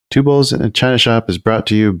Two Bulls in a China Shop is brought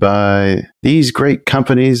to you by these great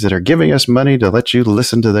companies that are giving us money to let you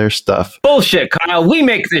listen to their stuff. Bullshit, Kyle. We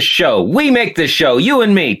make this show. You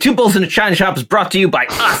and me. Two Bulls in a China Shop is brought to you by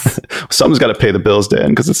us. Someone's got to pay the bills, Dan,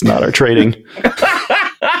 because it's not our trading.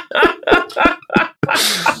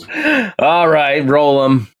 All right, roll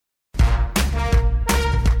them.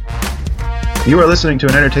 You are listening to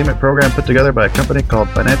an entertainment program put together by a company called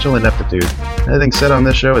Financial Ineptitude. Anything said on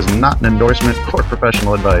this show is not an endorsement or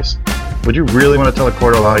professional advice. Would you really want to tell a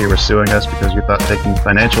court of law you were suing us because you thought taking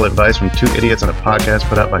financial advice from two idiots on a podcast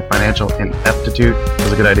put out by Financial Ineptitude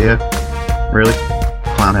was a good idea? Really?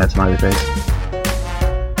 Clown hat smiley face.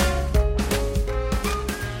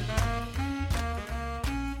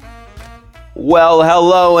 Well,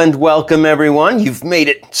 hello and welcome, everyone. You've made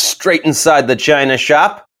it straight inside the China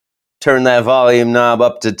Shop. Turn that volume knob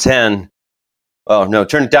up to 10. Oh, no,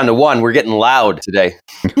 turn it down to 1. We're getting loud today.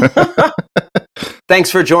 Thanks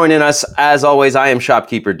for joining us. As always, I am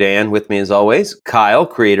Shopkeeper Dan. With me, as always, Kyle,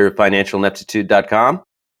 creator of FinancialIneptitude.com. How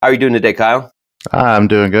are you doing today, Kyle? I'm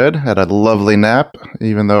doing good. Had a lovely nap,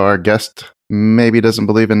 even though our guest maybe doesn't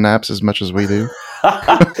believe in naps as much as we do.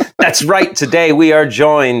 That's right. Today we are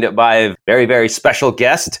joined by a very, very special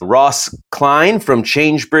guest, Ross Klein from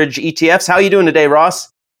ChangeBridge ETFs. How are you doing today, Ross?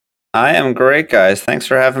 I am great, guys. Thanks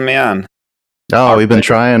for having me on. Oh, we've been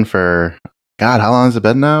trying for, God, how long has it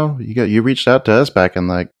been now? You reached out to us back in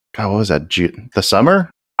what was that, the summer?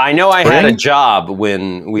 I know I had a job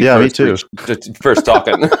when we first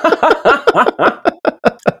talking.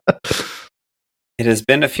 It has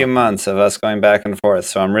been a few months of us going back and forth,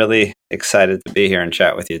 so I'm really excited to be here and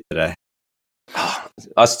chat with you today.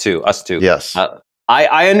 Us too. Yes.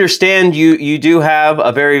 I understand you do have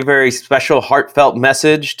a very, very special, heartfelt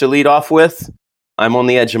message to lead off with. I'm on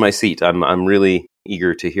the edge of my seat. I'm really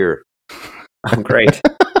eager to hear. Oh, great.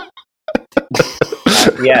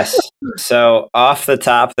 Yes. So off the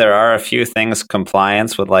top, there are a few things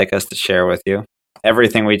compliance would like us to share with you.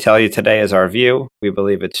 Everything we tell you today is our view. We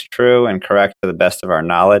believe it's true and correct to the best of our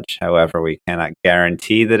knowledge. However, we cannot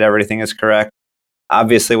guarantee that everything is correct.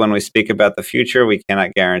 Obviously, when we speak about the future, we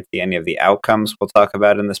cannot guarantee any of the outcomes we'll talk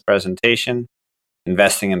about in this presentation.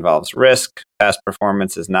 Investing involves risk. Past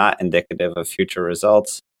performance is not indicative of future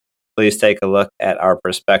results. Please take a look at our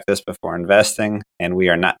prospectus before investing, and we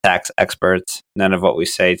are not tax experts. None of what we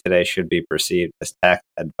say today should be perceived as tax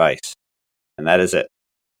advice. And that is it.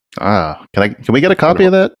 Can we get a copy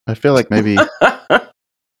of that? I feel like maybe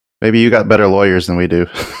you got better lawyers than we do.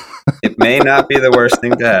 It may not be the worst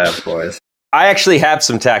thing to have, boys. I actually have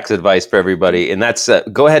some tax advice for everybody, and that's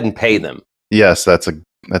go ahead and pay them. Yes, that's good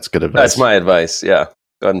advice. That's my advice. Yeah,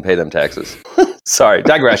 go ahead and pay them taxes. Sorry,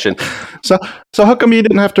 digression. So how come you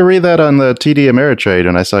didn't have to read that on the TD Ameritrade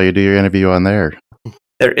when I saw you do your interview on there?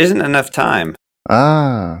 There isn't enough time.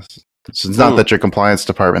 So it's not that your compliance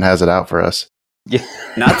department has it out for us. Yeah.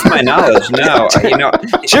 Not to my knowledge, no.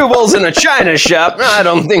 Two Bulls in a China Shop? No, I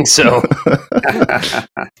don't think so.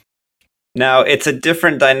 Now, it's a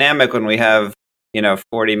different dynamic when we have,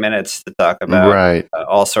 40 minutes to talk about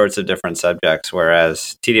all sorts of different subjects,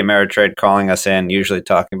 whereas TD Ameritrade calling us in, usually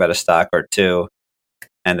talking about a stock or two,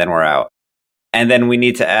 and then we're out. And then we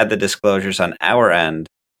need to add the disclosures on our end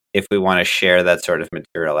if we want to share that sort of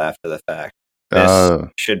material after the fact. This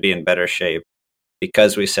should be in better shape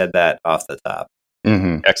because we said that off the top.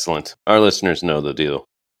 Mm-hmm. Excellent. Our listeners know the deal.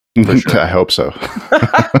 For sure. I hope so.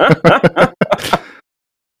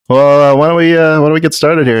 Well, why don't we get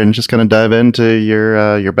started here and just kind of dive into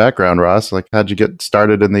your background, Ross? Like, how'd you get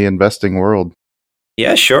started in the investing world?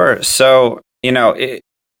 Yeah, sure. So, I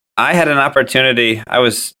had an opportunity. I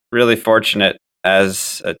was really fortunate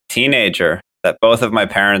as a teenager that both of my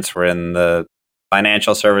parents were in the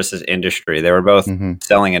financial services industry. They were both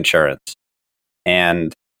selling insurance.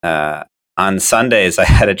 And on Sundays, I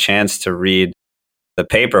had a chance to read the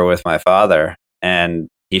paper with my father, and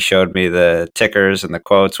he showed me the tickers and the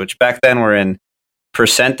quotes, which back then were in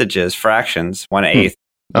percentages, fractions, 1/8.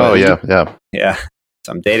 Oh, yeah. Yeah.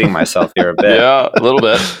 So I'm dating myself here a bit. Yeah, a little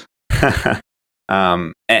bit.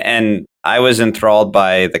 And I was enthralled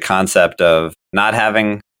by the concept of not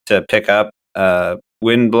having to pick up a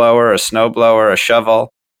wind blower, a snow blower, a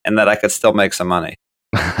shovel, and that I could still make some money.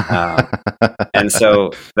 And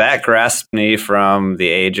so that grasped me from the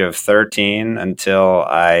age of 13 until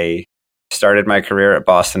I started my career at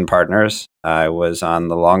Boston Partners. I was on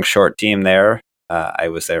the long short team there. I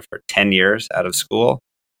was there for 10 years out of school.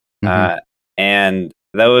 And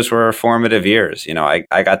those were formative years.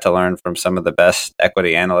 I got to learn from some of the best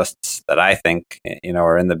equity analysts that I think,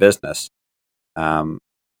 are in the business. And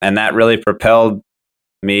that really propelled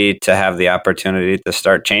me to have the opportunity to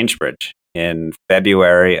start ChangeBridge. in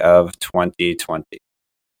February of 2020.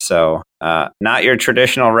 So not your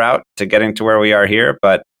traditional route to getting to where we are here,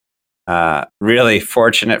 but really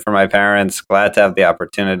fortunate for my parents. Glad to have the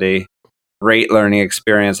opportunity. Great learning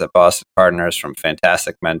experience at Boston Partners from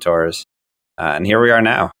fantastic mentors. And here we are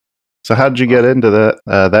now. So how did you get into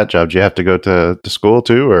that job? Did you have to go to school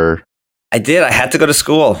too, or? I did. I had to go to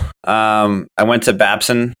school. I went to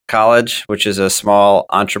Babson College, which is a small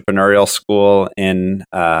entrepreneurial school in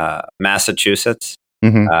Massachusetts.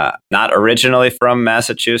 Mm-hmm. Not originally from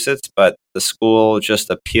Massachusetts, but the school just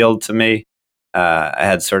appealed to me. I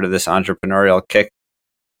had sort of this entrepreneurial kick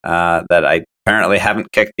that I apparently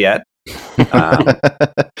haven't kicked yet.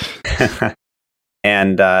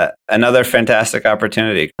 And another fantastic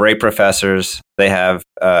opportunity. Great professors. They have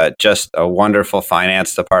just a wonderful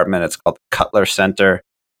finance department. It's called the Cutler Center.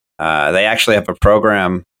 They actually have a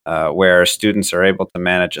program where students are able to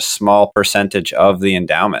manage a small percentage of the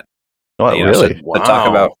endowment. Oh, really? To talk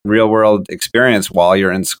about real world experience while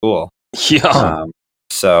you're in school. Yeah.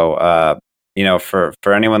 So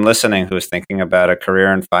for anyone listening who's thinking about a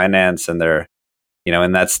career in finance and they're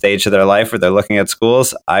in that stage of their life where they're looking at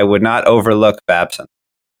schools, I would not overlook Babson.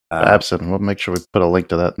 Babson. We'll make sure we put a link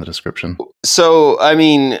to that in the description. So, I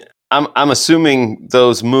mean, I'm assuming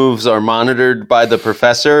those moves are monitored by the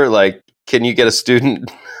professor. Like, can you get a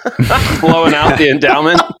student blowing out the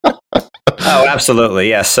endowment? Oh, absolutely.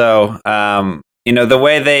 Yeah. So, the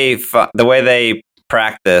way they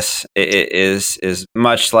practice is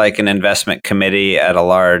much like an investment committee at a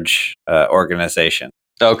large organization.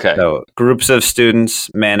 Okay. So groups of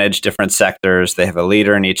students manage different sectors. They have a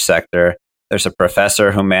leader in each sector. There's a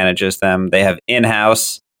professor who manages them. They have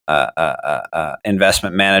in-house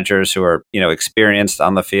investment managers who are experienced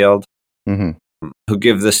on the field, mm-hmm. who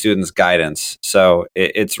give the students guidance. So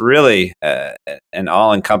it's really an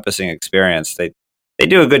all-encompassing experience. They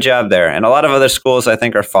do a good job there, and a lot of other schools I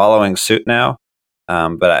think are following suit now.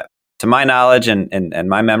 But to my knowledge, and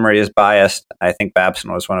my memory is biased, I think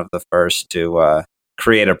Babson was one of the first to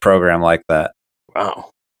create a program like that. Wow.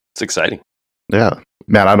 It's exciting. Yeah.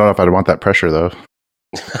 Man, I don't know if I'd want that pressure, though.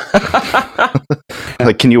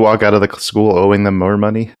 Like, can you walk out of the school owing them more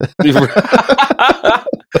money?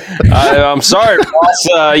 I'm sorry,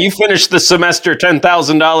 boss. You finished the semester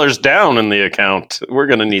 $10,000 down in the account. We're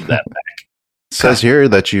going to need that back. It says here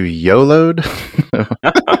that you YOLO'd.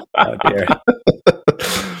 Oh, dear.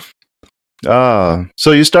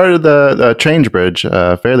 So you started the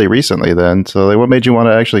ChangeBridge fairly recently then. So what made you want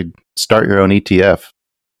to actually start your own ETF?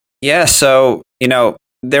 Yeah, so,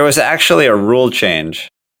 there was actually a rule change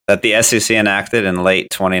that the SEC enacted in late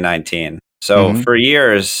 2019. So for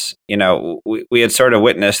years, we had sort of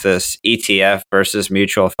witnessed this ETF versus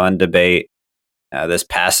mutual fund debate, this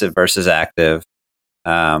passive versus active.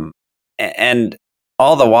 And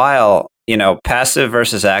all the while, passive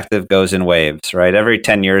versus active goes in waves, right? Every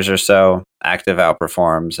 10 years or so, active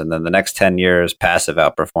outperforms. And then the next 10 years, passive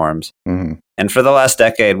outperforms. Mm-hmm. And for the last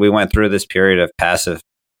decade, we went through this period of passive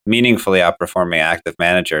meaningfully outperforming active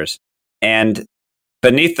managers. And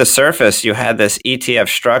beneath the surface, you had this ETF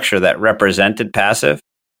structure that represented passive,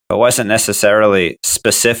 but wasn't necessarily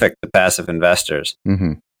specific to passive investors.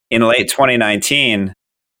 Mm-hmm. In late 2019,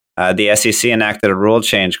 the SEC enacted a rule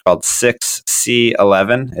change called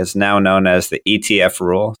 6C11. It's now known as the ETF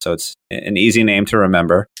rule. So it's an easy name to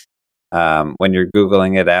remember when you're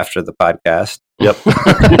Googling it after the podcast. Yep.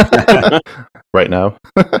 Right now.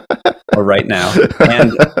 Or right now.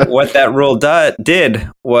 And what that rule did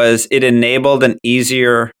was it enabled an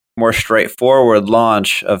easier, more straightforward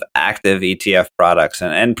launch of active ETF products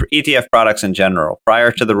and ETF products in general.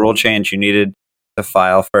 Prior to the rule change, you needed to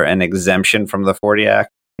file for an exemption from the 40 Act.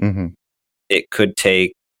 Mm-hmm. It could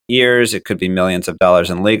take years. It could be millions of dollars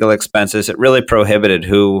in legal expenses. It really prohibited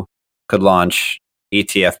who could launch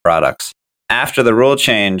ETF products. After the rule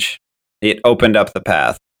change, it opened up the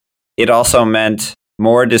path. It also meant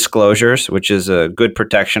more disclosures, which is a good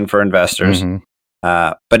protection for investors.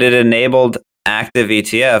 Mm-hmm. But it enabled active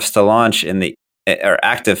ETFs to launch or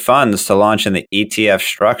active funds to launch in the ETF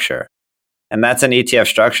structure. And that's an ETF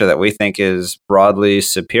structure that we think is broadly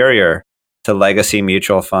superior to legacy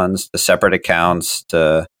mutual funds, to separate accounts,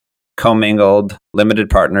 to commingled limited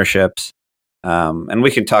partnerships. And we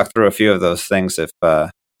can talk through a few of those things if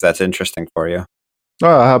that's interesting for you.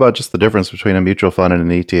 Oh, how about just the difference between a mutual fund and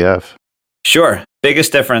an ETF? Sure.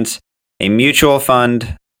 Biggest difference. A mutual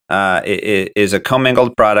fund is a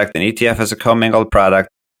commingled product. An ETF is a commingled product,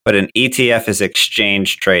 but an ETF is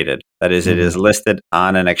exchange traded. That is, it is listed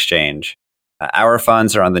on an exchange. Our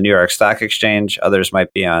funds are on the New York Stock Exchange. Others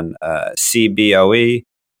might be on CBOE,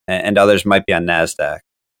 and others might be on NASDAQ.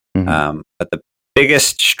 Mm-hmm. But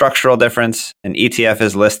biggest structural difference, an ETF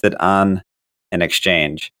is listed on an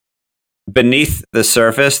exchange. Beneath the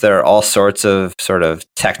surface, there are all sorts of sort of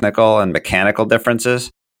technical and mechanical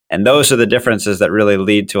differences. And those are the differences that really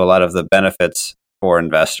lead to a lot of the benefits for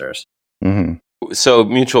investors. Mm-hmm. So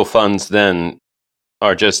mutual funds then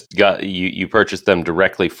are just you purchase them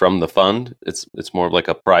directly from the fund. It's more of like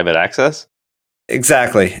a private access.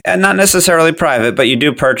 Exactly, and not necessarily private, but you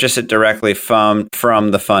do purchase it directly from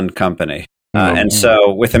the fund company. And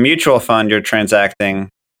so, with a mutual fund, you're transacting.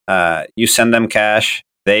 You send them cash,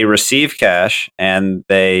 they receive cash, and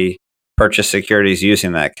they purchase securities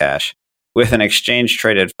using that cash. With an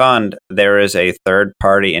exchange-traded fund, there is a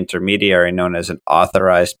third-party intermediary known as an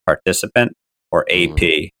authorized participant, or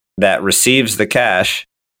AP, that receives the cash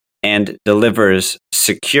and delivers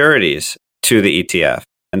securities to the ETF.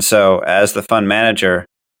 And so, as the fund manager,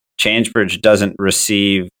 ChangeBridge doesn't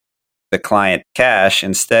receive the client cash.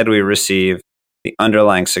 Instead, we receive the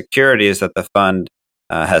underlying securities that the fund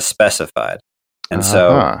has specified. And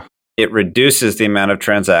so it reduces the amount of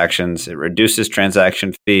transactions, it reduces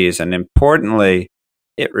transaction fees, and importantly,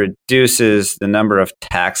 it reduces the number of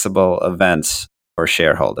taxable events for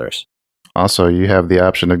shareholders. Also, you have the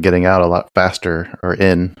option of getting out a lot faster or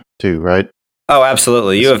in too, right? Oh,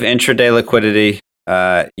 absolutely. You have intraday liquidity.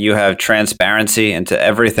 You have transparency into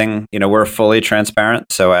everything. We're fully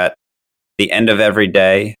transparent. So at the end of every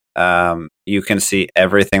day, you can see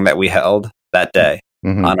everything that we held that day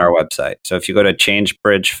on our website. So if you go to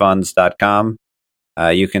changebridgefunds.com,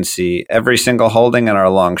 you can see every single holding in our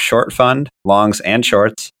long short fund, longs and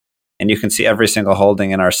shorts, and you can see every single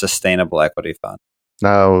holding in our sustainable equity fund.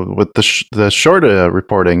 Now, with the short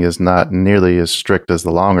reporting is not nearly as strict as the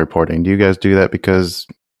long reporting. Do you guys do that because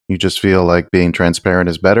you just feel like being transparent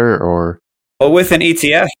is better, or? Well, with an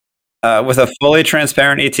ETF, with a fully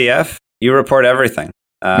transparent ETF, you report everything.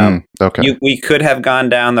 Okay. We could have gone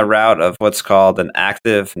down the route of what's called an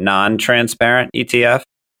active non-transparent ETF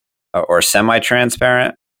or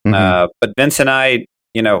semi-transparent. But Vince and I,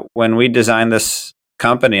 when we designed this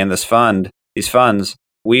company and this fund, these funds,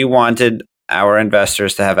 we wanted our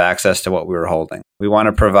investors to have access to what we were holding. We want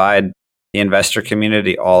to provide the investor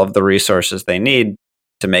community all of the resources they need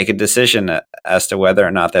to make a decision as to whether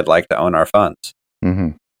or not they'd like to own our funds.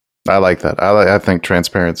 I like that. I think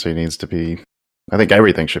transparency needs to be. I think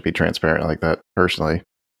everything should be transparent like that, personally.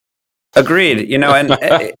 Agreed.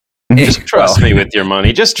 And just trust me with your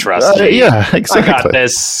money. Just trust me. Yeah, exactly. I got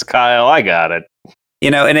this, Kyle. I got it.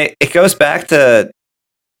 And it goes back to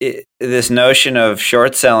this notion of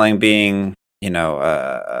short selling being,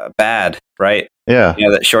 bad, right? Yeah.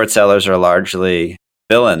 That short sellers are largely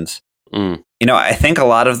villains. I think a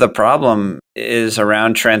lot of the problem is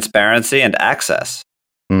around transparency and access.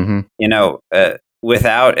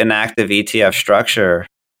 Without an active ETF structure,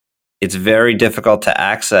 it's very difficult to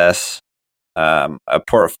access a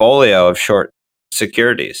portfolio of short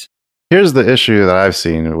securities. Here's the issue that I've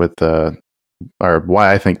seen with or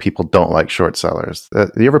why I think people don't like short sellers.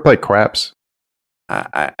 You ever play craps?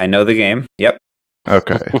 I know the game. Yep.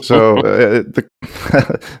 Okay, so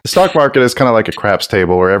the stock market is kind of like a craps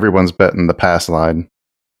table where everyone's betting the pass line,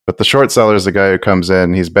 but the short seller is the guy who comes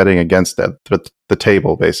in, he's betting against the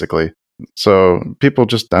table, basically. So people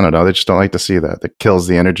just, I don't know, they just don't like to see that. It kills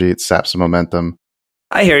the energy, it saps the momentum.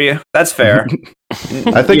 I hear you. That's fair.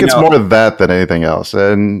 I think it's more of that than anything else.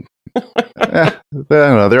 And I don't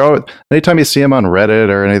know, they're always, anytime you see them on Reddit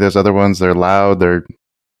or any of those other ones, they're loud, they're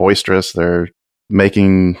boisterous, they're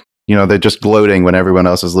making... they're just gloating when everyone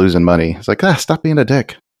else is losing money. It's like, stop being a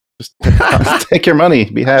dick. Just take your money.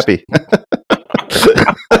 Be happy.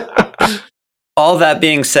 All that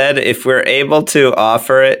being said, if we're able to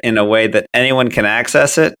offer it in a way that anyone can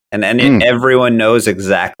access it and everyone knows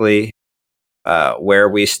exactly where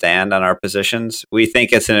we stand on our positions, we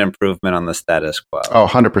think it's an improvement on the status quo. Oh,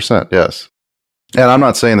 100%. Yes. And I'm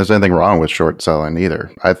not saying there's anything wrong with short selling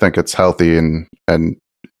either. I think it's healthy and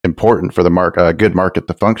important for the good market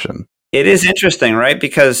to function. It is interesting, right?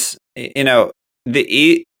 Because it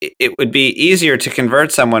would be easier to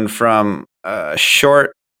convert someone from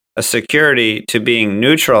short a security to being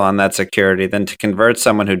neutral on that security than to convert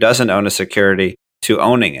someone who doesn't own a security to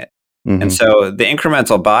owning it. And so the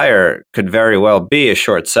incremental buyer could very well be a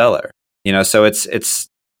short seller. So it's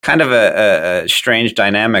kind of a strange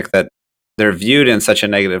dynamic that they're viewed in such a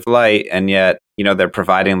negative light, and yet they're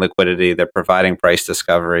providing liquidity, they're providing price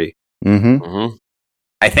discovery.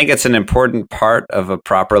 I think it's an important part of a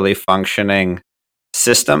properly functioning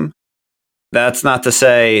system. That's not to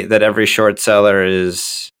say that every short seller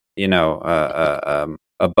is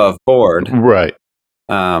above board, right?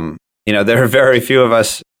 There are very few of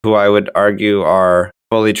us who I would argue are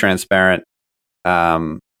fully transparent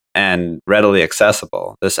and readily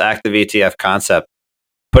accessible. This active ETF concept,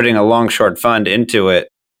 putting a long short fund into it,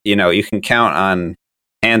 you can count on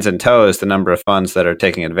hands and toes the number of funds that are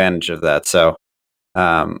taking advantage of that. So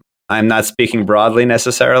I'm not speaking broadly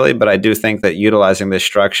necessarily, but I do think that utilizing this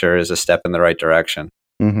structure is a step in the right direction.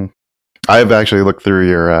 Mm-hmm. I've actually looked through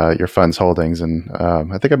your fund's holdings, and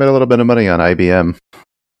I think I made a little bit of money on IBM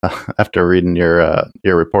after reading your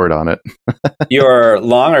report on it. You're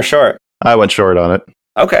long or short? I went short on it.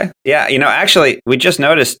 Okay. Yeah. Actually, we just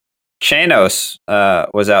noticed Chanos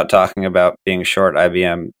was out talking about being short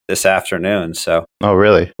IBM this afternoon. So, oh,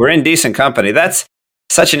 really? We're in decent company. That's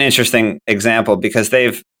such an interesting example because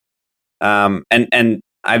they've and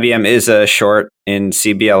IBM is a short in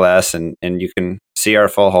CBLS, and you can see our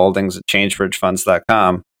full holdings at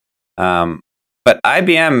changebridgefunds.com. But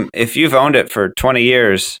IBM, if you've owned it for 20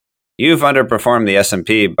 years, you've underperformed the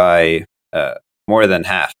S&P by more than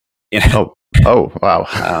half. Oh,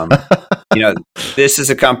 wow. This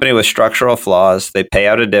is a company with structural flaws. They pay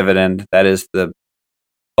out a dividend. That is the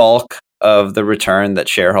bulk of the return that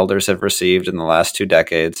shareholders have received in the last 2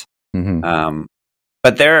 decades. Mm-hmm.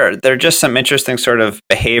 But there are just some interesting sort of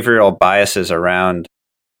behavioral biases around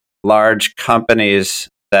large companies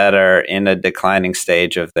that are in a declining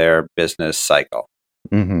stage of their business cycle.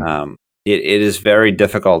 Mm-hmm. It is very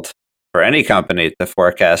difficult for any company to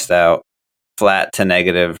forecast out flat to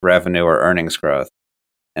negative revenue or earnings growth.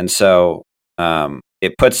 And so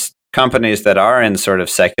it puts companies that are in sort of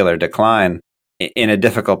secular decline in a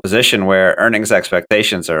difficult position where earnings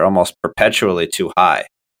expectations are almost perpetually too high.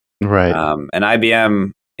 Right. And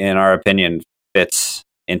IBM, in our opinion, fits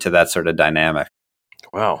into that sort of dynamic.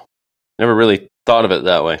 Wow. Never really thought of it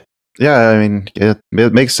that way. Yeah, I mean, it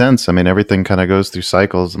makes sense. I mean, everything kind of goes through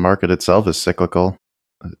cycles. The market itself is cyclical.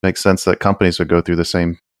 It makes sense that companies would go through the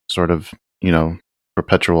same sort of,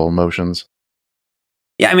 perpetual motions.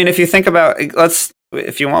 Yeah, I mean, if you think about,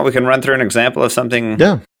 if you want, we can run through an example of something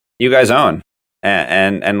you guys own.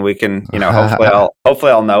 And we can,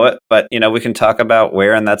 hopefully I'll know it, but we can talk about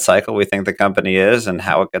where in that cycle we think the company is and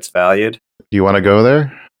how it gets valued. Do you want to go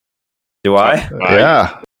there? Do I?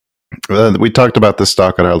 Yeah. We talked about this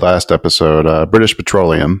stock in our last episode, British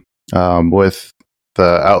Petroleum, with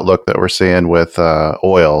the outlook that we're seeing with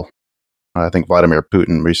oil. I think Vladimir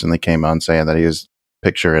Putin recently came on saying that he is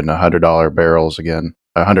picturing $100 barrels again,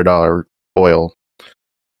 $100 oil.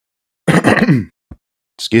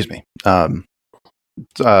 Excuse me. So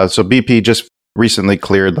BP just recently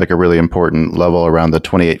cleared like a really important level around the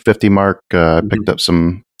 28.50 mark. Picked up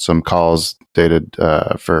some calls dated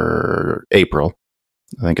for April.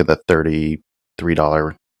 I think at the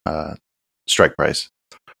 $33 strike price.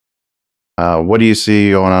 What do you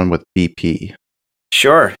see going on with BP?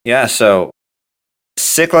 Sure. Yeah. So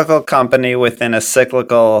cyclical company within a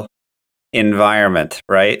cyclical environment,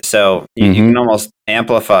 right? So you can almost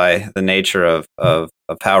amplify the nature of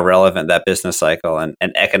how relevant that business cycle and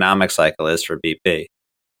economic cycle is for BP.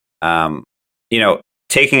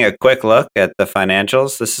 Taking a quick look at the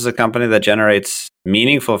financials, this is a company that generates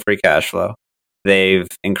meaningful free cash flow. They've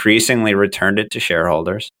increasingly returned it to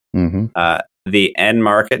shareholders. Mm-hmm. The end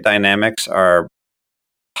market dynamics are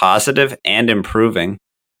positive and improving.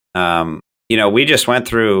 We just went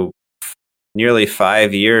through nearly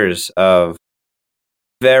 5 years of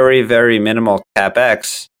very, very minimal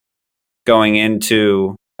CapEx going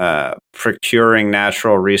into procuring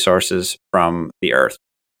natural resources from the earth.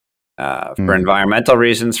 For environmental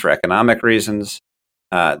reasons, for economic reasons,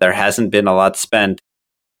 there hasn't been a lot spent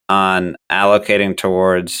on allocating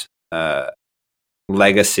towards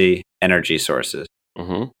legacy energy sources.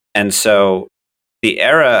 Mm-hmm. And so the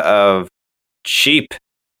era of cheap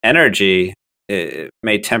energy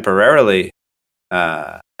may temporarily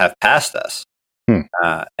have passed us.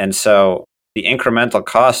 And so the incremental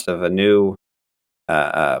cost of a new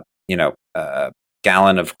gallon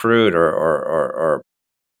of crude or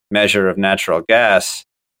measure of natural gas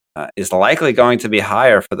is likely going to be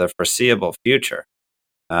higher for the foreseeable future.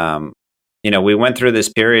 We went through this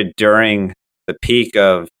period during the peak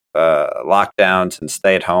of lockdowns and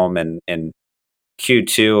stay at home in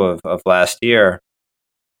Q2 of last year,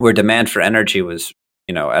 where demand for energy was,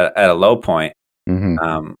 at a low point.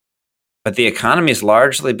 Mm-hmm. But the economy's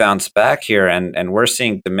largely bounced back here, and we're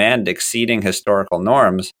seeing demand exceeding historical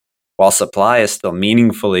norms, while supply is still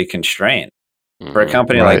meaningfully constrained. Mm-hmm. For a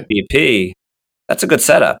company like BP, that's a good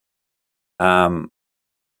setup.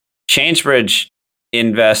 ChangeBridge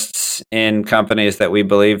invests in companies that we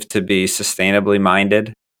believe to be sustainably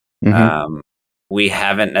minded. Mm-hmm. We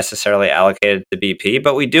haven't necessarily allocated to BP,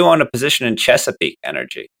 but we do own a position in Chesapeake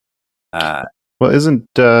Energy. Well,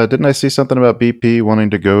 didn't I see something about BP wanting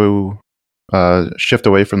to go shift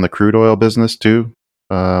away from the crude oil business too.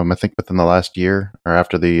 I think within the last year or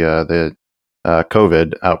after the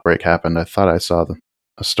COVID outbreak happened, I thought I saw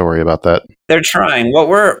a story about that. They're trying. What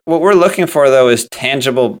we're looking for though is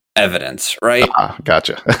tangible evidence, right?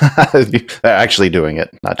 Gotcha. They're actually doing it,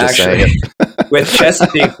 not just saying it. With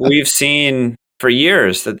Chesapeake, we've seen for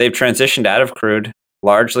years that they've transitioned out of crude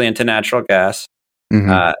largely into natural gas.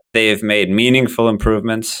 Mm-hmm. They've made meaningful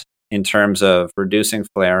improvements in terms of reducing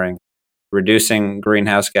flaring, reducing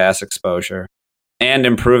greenhouse gas exposure, and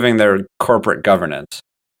improving their corporate governance.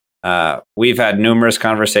 We've had numerous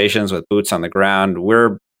conversations with boots on the ground.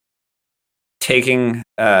 We're taking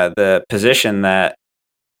the position that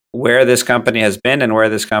where this company has been and where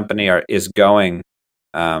this company is going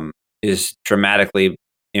is dramatically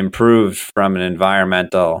improved from an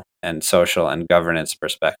environmental and social and governance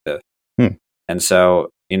perspective. And so,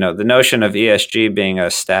 the notion of ESG being a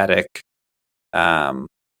static,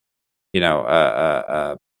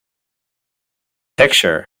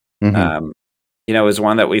 picture, is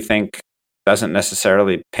one that we think doesn't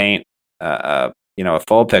necessarily paint, a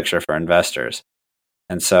full picture for investors.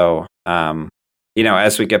 And so,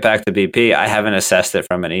 as we get back to BP, I haven't assessed it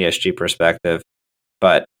from an ESG perspective,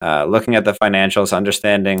 but looking at the financials,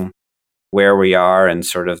 understanding where we are in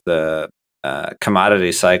sort of the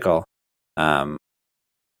commodity cycle, I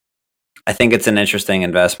think it's an interesting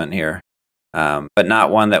investment here, but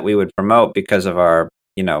not one that we would promote because of our,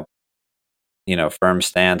 firm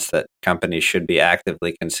stance that companies should be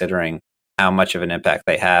actively considering how much of an impact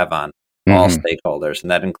they have on all stakeholders, and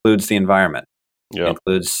that includes the environment, it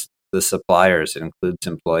includes the suppliers, it includes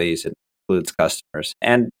employees, it includes customers,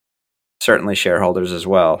 and certainly shareholders as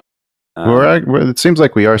well. It seems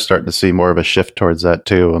like we are starting to see more of a shift towards that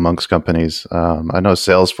too amongst companies. I know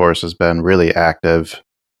Salesforce has been really active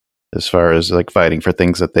as far as like fighting for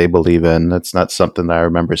things that they believe in. That's not something that I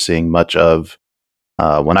remember seeing much of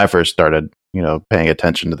when I first started, paying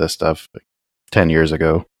attention to this stuff 10 years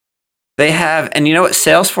ago. They have, and you know what?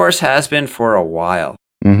 Salesforce has been for a while.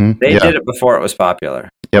 They did it before it was popular.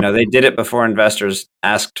 Yep. They did it before investors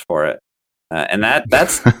asked for it, and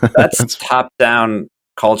that's top-down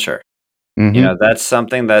culture. That's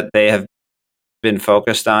something that they have been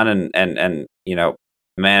focused on, and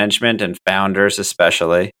management and founders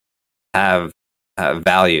especially have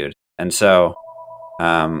valued. And so,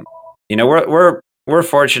 we're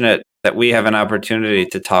fortunate that we have an opportunity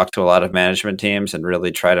to talk to a lot of management teams and really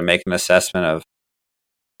try to make an assessment of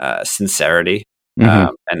sincerity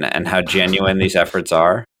and how genuine these efforts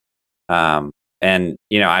are. I'm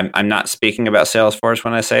not speaking about Salesforce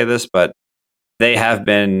when I say this, but they have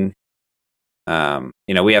been.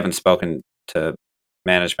 We haven't spoken to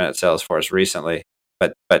management at Salesforce recently,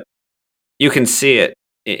 but you can see it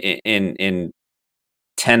in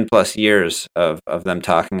 10 plus years of them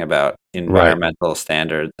talking about environmental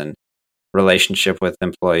standards and relationship with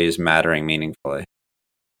employees mattering meaningfully.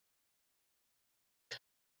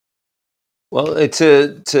 Well, that's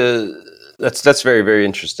very, very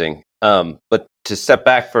interesting. But to step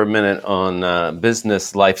back for a minute on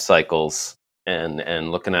business life cycles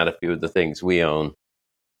and looking at a few of the things we own,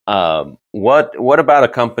 what about a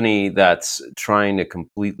company that's trying to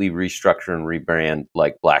completely restructure and rebrand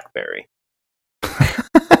like BlackBerry?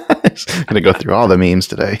 Going to go through all the memes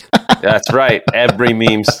today. That's right. Every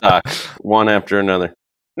meme stock, one after another.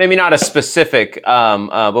 Maybe not a specific,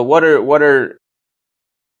 but what are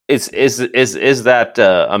is that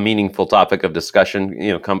a meaningful topic of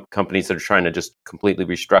discussion? Companies that are trying to just completely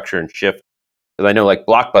restructure and shift. Because I know, like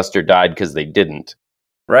Blockbuster died because they didn't.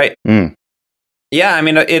 Right. Yeah, I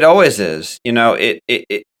mean, it always is.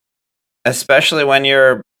 It especially when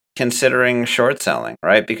you're considering short selling,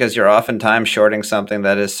 right? Because you're oftentimes shorting something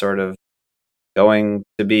that is sort of going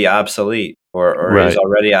to be obsolete or is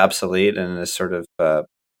already obsolete and is sort of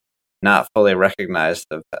not fully recognized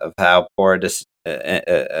of how poor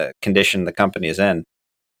condition the company is in.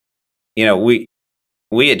 We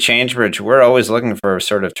at ChangeBridge, we're always looking for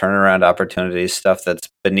sort of turnaround opportunities, stuff that's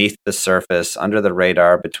beneath the surface, under the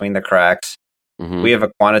radar, between the cracks. We have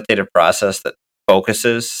a quantitative process that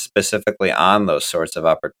focuses specifically on those sorts of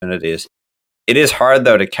opportunities. It is hard,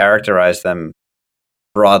 though, to characterize them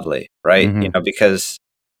broadly, right? Because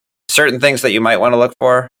certain things that you might want to look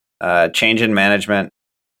for, change in management,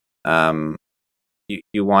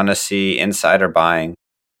 you want to see insider buying.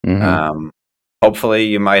 Hopefully,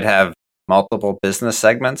 you might have multiple business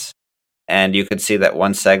segments, and you could see that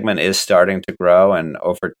one segment is starting to grow, and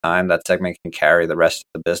over time, that segment can carry the rest of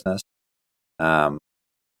the business.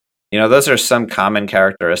 Those are some common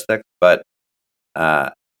characteristics, but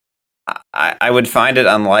I would find it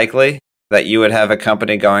unlikely that you would have a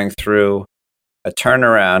company going through a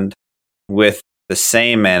turnaround with the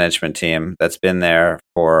same management team that's been there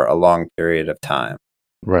for a long period of time.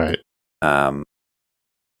 Right.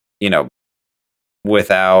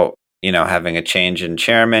 Without, having a change in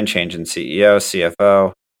chairman, change in CEO,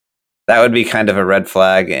 CFO, that would be kind of a red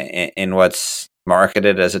flag in what's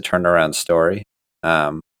marketed as a turnaround story.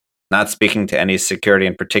 Not speaking to any security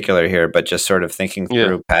in particular here, but just sort of thinking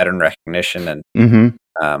through pattern recognition and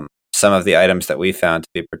some of the items that we found to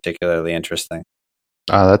be particularly interesting.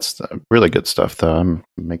 That's really good stuff, though. I'm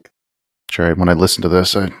make sure when I listen to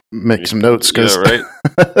this, I make some notes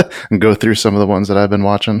and go through some of the ones that I've been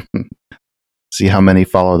watching. See how many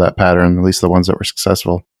follow that pattern, at least the ones that were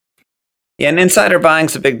successful. Yeah, and insider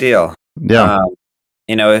buying's a big deal. Yeah.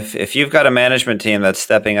 If you've got a management team that's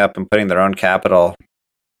stepping up and putting their own capital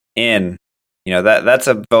in, that's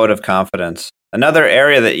a vote of confidence. Another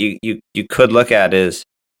area that you could look at is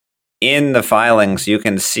in the filings, you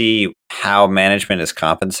can see how management is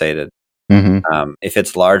compensated. Mm-hmm. If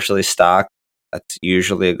it's largely stock, that's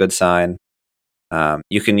usually a good sign.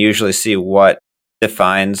 You can usually see what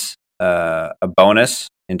defines a bonus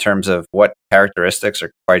in terms of what characteristics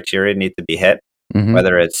or criteria need to be hit,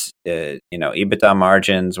 whether it's EBITDA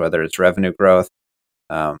margins, whether it's revenue growth.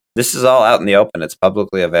 This is all out in the open. It's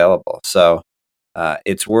publicly available. So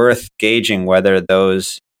it's worth gauging whether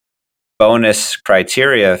those bonus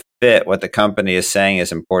criteria fit what the company is saying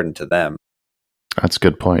is important to them. That's a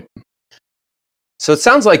good point. So it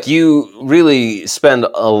sounds like you really spend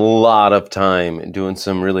a lot of time doing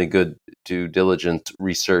some really good due diligence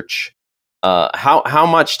research. How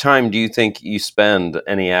much time do you think you spend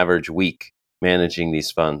any average week managing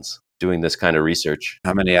these funds, doing this kind of research?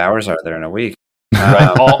 How many hours are there in a week?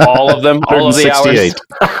 Right, all of them, all of the hours.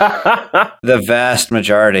 The vast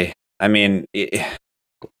majority. I mean,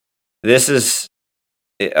 this is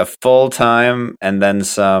a full-time and then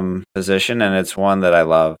some position, and it's one that I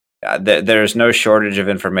love. There's no shortage of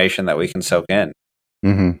information that we can soak in.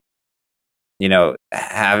 Mm-hmm.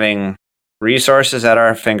 Having resources at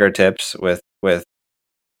our fingertips with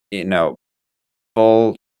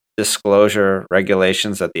full disclosure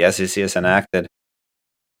regulations that the SEC has enacted,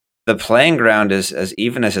 the playing ground is as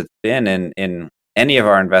even as it's been in any of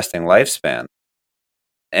our investing lifespans,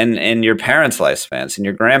 and in your parents' lifespans, and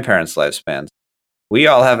your grandparents' lifespans. We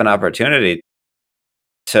all have an opportunity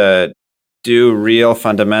to do real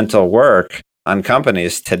fundamental work on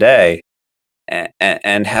companies today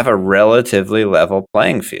and have a relatively level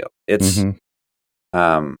playing field. It's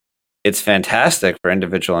fantastic for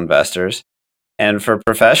individual investors and for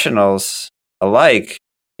professionals alike.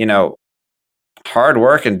 Hard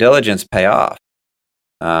work and diligence pay off.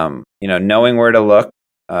 Knowing where to look,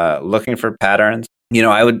 looking for patterns.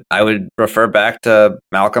 I would refer back to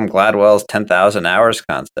Malcolm Gladwell's 10,000 hours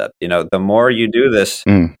concept. The more you do this,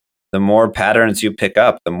 the more patterns you pick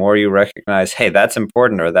up, the more you recognize, hey, that's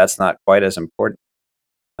important or that's not quite as important.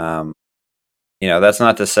 That's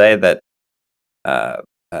not to say that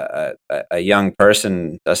a young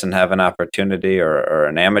person doesn't have an opportunity or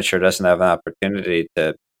an amateur doesn't have an opportunity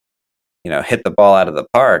to, hit the ball out of the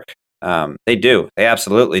park. They do. They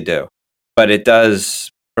absolutely do. But it does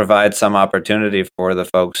provide some opportunity for the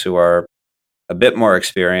folks who are a bit more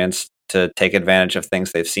experienced to take advantage of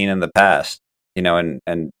things they've seen in the past.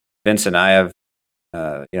 And Vince and I have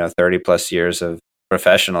 30 plus years of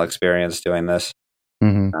professional experience doing this,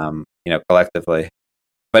 collectively.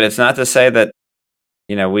 But it's not to say that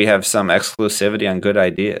we have some exclusivity on good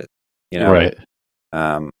ideas. Right.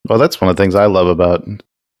 Well, that's one of the things I love about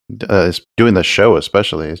is doing the show,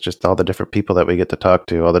 especially. It's just all the different people that we get to talk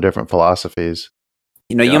to, all the different philosophies.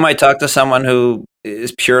 You might talk to someone who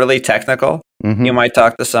is purely technical. You might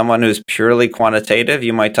talk to someone who's purely quantitative.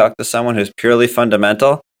 You might talk to someone who's purely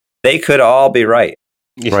fundamental. They could all be right.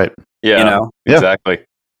 Right. Yeah. Exactly.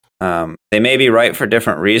 They may be right for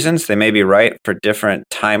different reasons. They may be right for different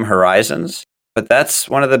time horizons. But that's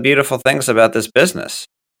one of the beautiful things about this business.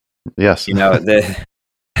 Yes.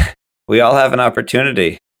 We all have an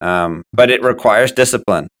opportunity, but it requires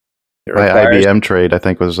discipline. My IBM trade, I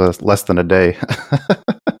think, was less than a day.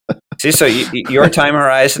 See, so your time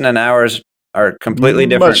horizon and ours are completely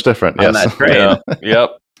different. Much different, on yes. that trade.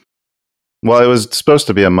 Yep. Well, it was supposed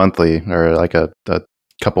to be a monthly or like a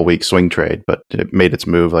couple week swing trade, but it made its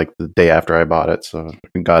move like the day after I bought it. So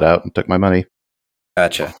I got out and took my money.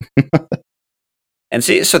 Gotcha. And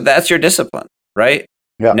see, so that's your discipline, right?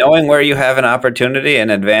 Yeah. Knowing where you have an opportunity, an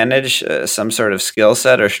advantage, some sort of skill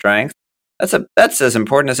set or strength, that's as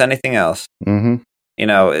important as anything else. Mm-hmm.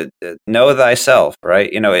 Know thyself, right?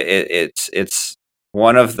 It's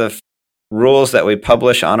one of the rules that we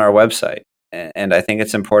publish on our website. And I think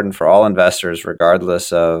it's important for all investors,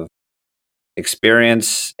 regardless of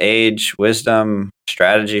experience, age, wisdom,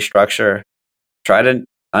 strategy, structure. Try to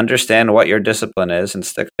understand what your discipline is and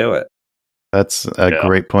stick to it. That's a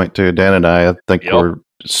great point too. Dan and I think we're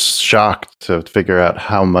shocked to figure out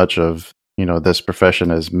how much of this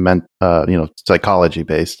profession is meant, psychology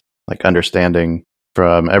based, like understanding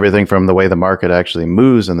from everything from the way the market actually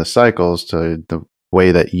moves in the cycles to the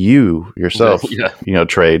way that you yourself,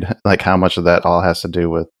 trade. Like how much of that all has to do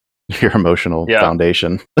with your emotional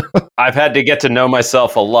foundation. I've had to get to know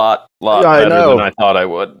myself a lot better than I thought I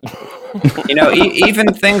would.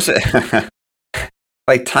 Even things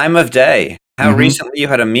like time of day, how recently you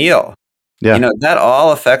had a meal. Yeah. That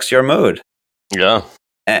all affects your mood. Yeah.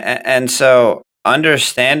 And so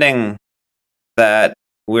understanding that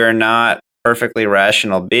we're not perfectly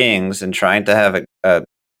rational beings and trying to have a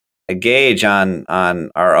gauge on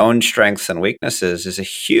our own strengths and weaknesses is a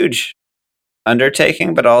huge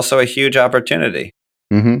undertaking, but also a huge opportunity.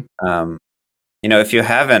 If you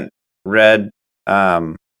haven't read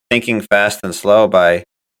Thinking Fast and Slow by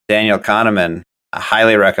Daniel Kahneman, I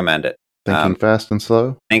highly recommend it. Thinking Fast and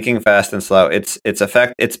Slow? Thinking Fast and Slow. It's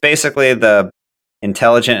basically the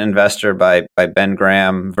Intelligent Investor by Ben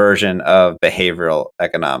Graham version of behavioral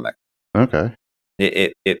economics. Okay.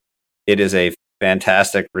 It is a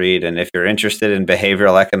fantastic read, and if you're interested in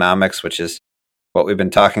behavioral economics, which is what we've been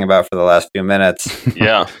talking about for the last few minutes,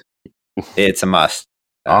 it's a must.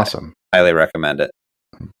 Awesome. Highly recommend it.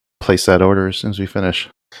 Place that order as soon as we finish.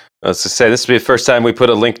 I was to say, this will be the first time we put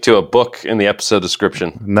a link to a book in the episode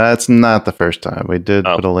description. That's not the first time. We did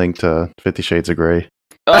put a link to 50 Shades of Grey.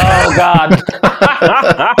 Oh, God.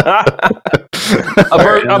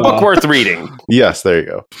 a book worth reading. Yes, there you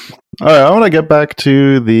go. All right, I want to get back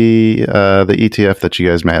to the ETF that you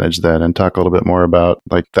guys manage then and talk a little bit more about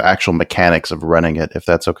like the actual mechanics of running it, if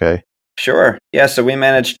that's okay. Sure. Yeah, so we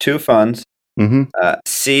manage two funds.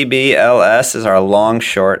 CBLS is our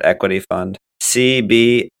long-short equity fund.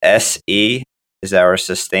 CBSE is our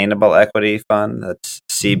sustainable equity fund. That's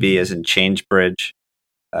CB as in ChangeBridge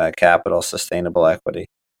Capital Sustainable Equity.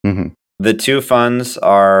 The two funds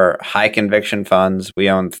are high conviction funds. We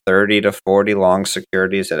own 30 to 40 long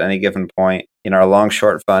securities at any given point. In our long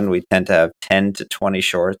short fund, we tend to have 10 to 20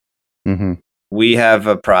 shorts. We have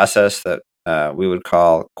a process that we would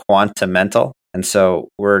call quantamental. And so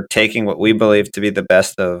we're taking what we believe to be the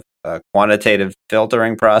best of quantitative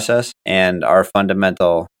filtering process and our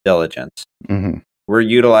fundamental diligence. We're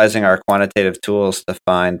utilizing our quantitative tools to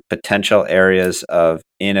find potential areas of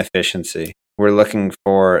inefficiency. We're looking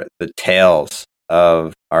for the tails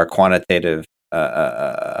of our quantitative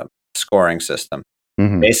scoring system.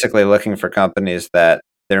 Basically looking for companies that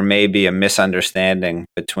there may be a misunderstanding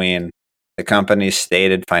between the company's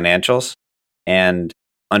stated financials and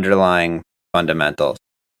underlying fundamentals.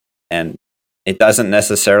 And it doesn't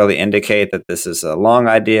necessarily indicate that this is a long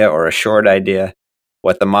idea or a short idea.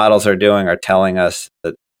 What the models are doing are telling us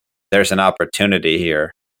that there's an opportunity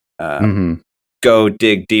here. Go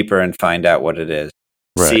dig deeper and find out what it is.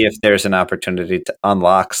 Right. See if there's an opportunity to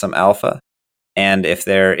unlock some alpha. And if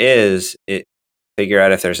there is, figure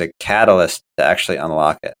out if there's a catalyst to actually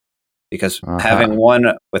unlock it. Because having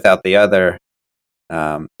one without the other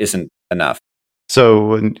isn't enough.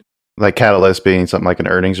 So, like catalyst being something like an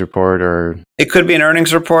earnings report, or it could be an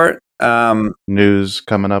earnings report. News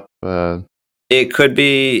coming up. It could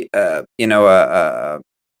be, a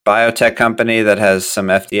biotech company that has some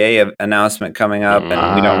FDA announcement coming up,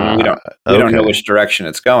 and we don't know which direction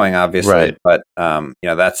it's going, obviously. Right. But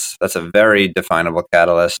that's a very definable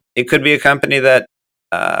catalyst. It could be a company that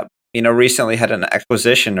recently had an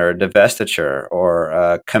acquisition or a divestiture, or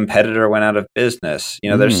a competitor went out of business.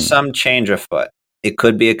 There's some change afoot. It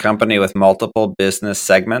could be a company with multiple business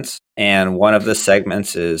segments, and one of the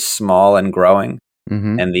segments is small and growing,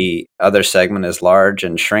 and the other segment is large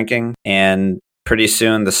and shrinking. And pretty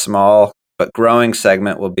soon, the small but growing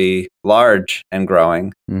segment will be large and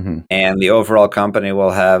growing, and the overall company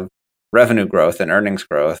will have revenue growth and earnings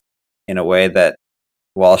growth in a way that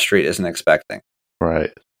Wall Street isn't expecting.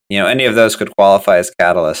 Right. Any of those could qualify as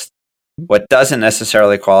catalysts. What doesn't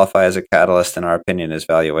necessarily qualify as a catalyst, in our opinion, is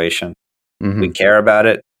valuation. We care about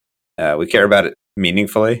it. We care about it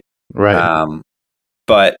meaningfully. Right.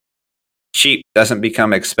 But cheap doesn't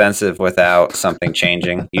become expensive without something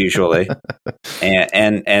changing, usually.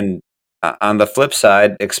 And on the flip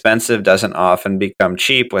side, expensive doesn't often become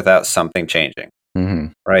cheap without something changing.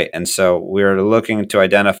 Right. And so we're looking to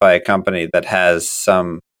identify a company that has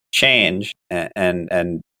some change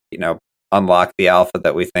and unlock the alpha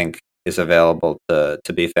that we think is available to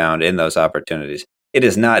be found in those opportunities. It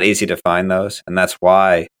is not easy to find those, and that's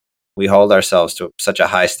why we hold ourselves to such a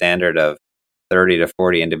high standard of 30 to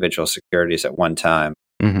 40 individual securities at one time.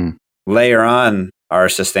 Mm-hmm. Layer on our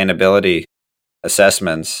sustainability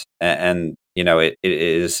assessments, and it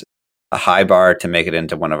is a high bar to make it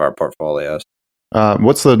into one of our portfolios.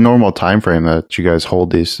 What's the normal time frame that you guys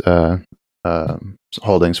hold these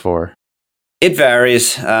holdings for? It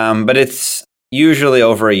varies, but it's usually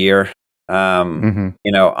over a year. On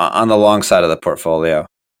the long side of the portfolio,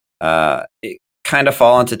 it kind of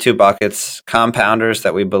fall into two buckets: compounders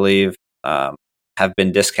that we believe have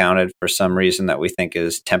been discounted for some reason that we think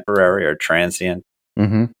is temporary or transient,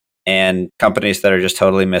 and companies that are just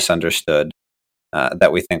totally misunderstood,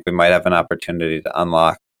 that we think we might have an opportunity to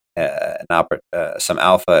unlock some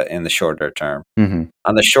alpha in the shorter term.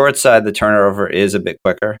 On the short side, the turnover is a bit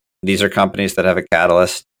quicker. These are companies that have a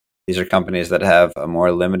catalyst. These are companies that have a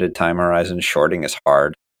more limited time horizon. Shorting is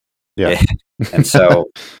hard. Yeah. And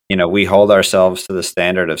so, we hold ourselves to the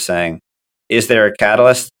standard of saying, is there a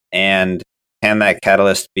catalyst, and can that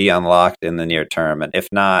catalyst be unlocked in the near term? And if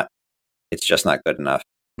not, it's just not good enough.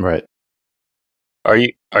 Right. Are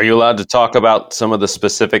you allowed to talk about some of the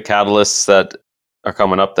specific catalysts that are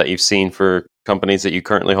coming up that you've seen for companies that you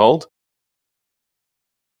currently hold?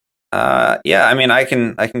 Yeah, I mean, I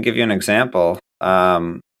can give you an example.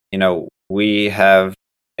 We have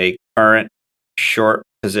a current short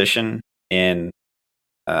position in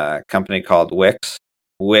a company called Wix.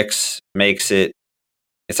 Wix makes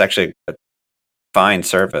it's actually a fine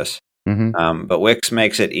service, but Wix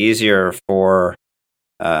makes it easier for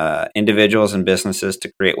individuals and businesses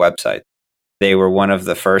to create websites. They were one of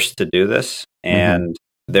the first to do this, and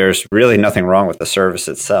there's really nothing wrong with the service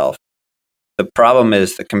itself. The problem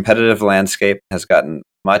is the competitive landscape has gotten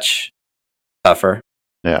much tougher.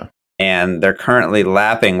 Yeah. And they're currently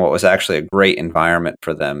lapping what was actually a great environment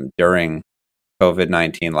for them during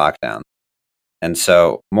COVID-19 lockdown. And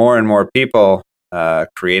so more and more people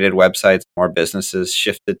created websites, more businesses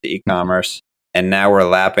shifted to e-commerce, and now we're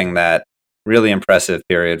lapping that really impressive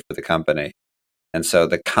period for the company. And so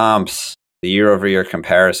the comps, the year-over-year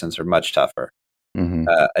comparisons are much tougher.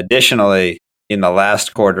 Additionally, in the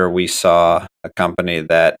last quarter, we saw a company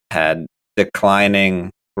that had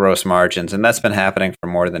declining gross margins, and that's been happening for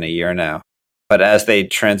more than a year now. But as they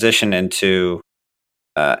transition into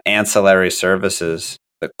ancillary services,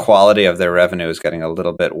 the quality of their revenue is getting a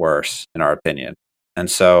little bit worse, in our opinion. And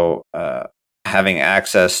so having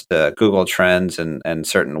access to Google Trends and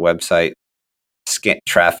certain website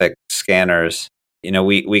traffic scanners,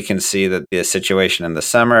 we can see that the situation in the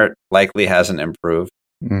summer likely hasn't improved.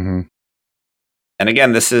 And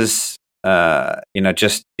again, this is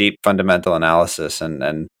just deep fundamental analysis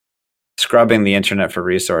and scrubbing the internet for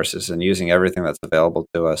resources and using everything that's available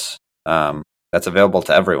to us, that's available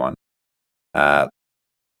to everyone,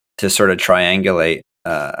 to sort of triangulate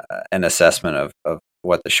an assessment of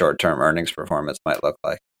what the short-term earnings performance might look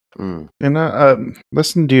like.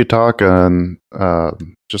 Listening to you talk and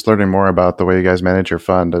just learning more about the way you guys manage your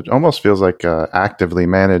fund, it almost feels like actively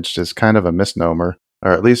managed is kind of a misnomer,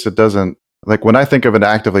 or at least it doesn't. Like when I think of an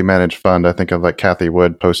actively managed fund, I think of like Cathie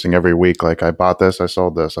Wood posting every week, like I bought this, I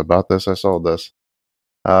sold this, I bought this, I sold this.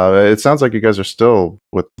 It sounds like you guys are still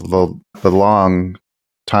with the long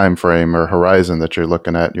time frame or horizon that you're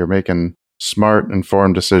looking at. You're making smart,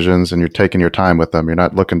 informed decisions, and you're taking your time with them. You're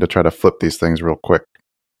not looking to try to flip these things real quick.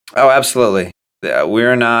 Oh, absolutely.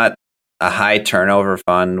 We're not a high turnover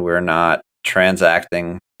fund. We're not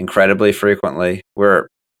transacting incredibly frequently. We're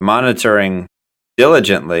monitoring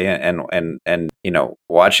diligently and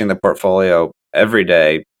watching the portfolio every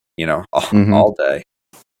day, all day,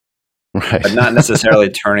 right? But not necessarily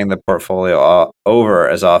turning the portfolio over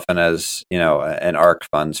as often as an ARK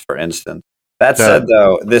funds, for instance. That said,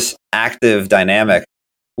 though, this active dynamic,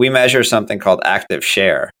 we measure something called active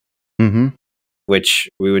share, which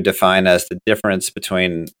we would define as the difference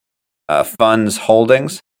between funds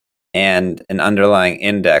holdings and an underlying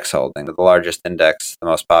index holding. The largest index, the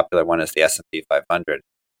most popular one, is the S&P 500.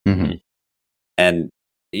 And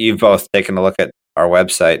you've both taken a look at our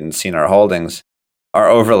website and seen our holdings. Our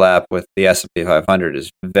overlap with the S&P 500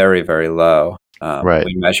 is very, very low. Right.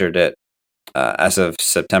 We measured it as of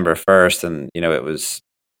September 1st, and it was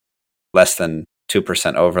less than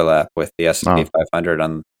 2% overlap with the S&P 500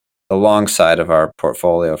 on the long side of our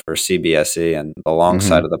portfolio for CBSE and the long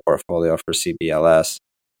side of the portfolio for CBLS.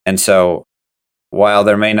 And so while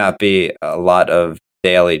there may not be a lot of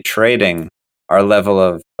daily trading, our level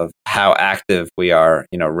of how active we are,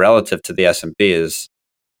 relative to the S&P is,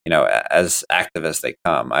 as active as they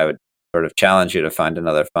come. I would sort of challenge you to find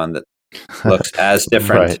another fund that looks as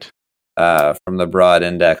different from the broad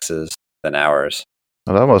indexes than ours.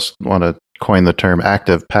 I almost want to coin the term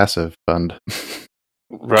active passive fund.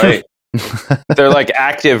 Right. They're like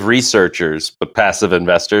active researchers, but passive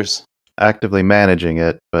investors. Actively managing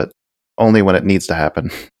it, but only when it needs to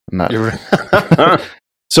happen. Not. You're right.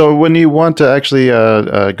 So when you want to actually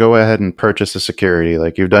go ahead and purchase a security,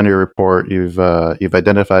 like you've done your report, you've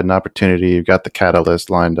identified an opportunity, you've got the catalyst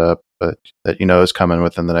lined up, but that you know is coming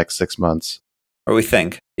within the next 6 months. Or we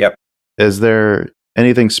think. Yep. Is there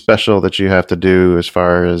anything special that you have to do as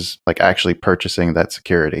far as like actually purchasing that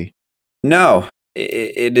security? No,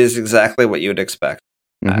 it is exactly what you would expect.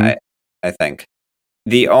 Mhm. I think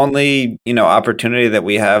the only opportunity that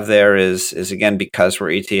we have there is again, because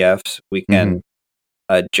we're ETFs, we can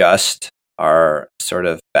adjust our sort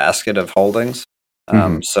of basket of holdings,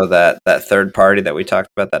 so that third party that we talked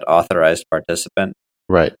about, that authorized participant,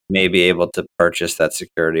 Right. may be able to purchase that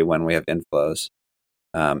security when we have inflows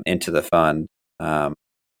into the fund.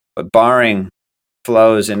 But barring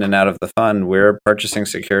flows in and out of the fund, we're purchasing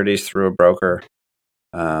securities through a broker,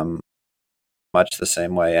 much the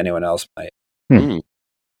same way anyone else might.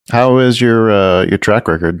 How is your track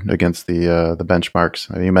record against the benchmarks?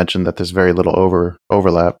 You mentioned that there's very little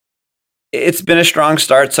overlap. It's been a strong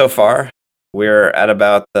start so far. We're at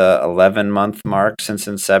about the 11-month mark since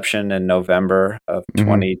inception in November of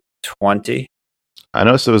 2020. I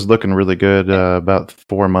noticed it was looking really good about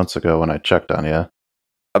 4 months ago when I checked on you.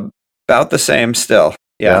 About the same still.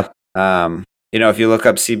 Yeah. If you look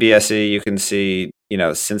up CBSE, you can see,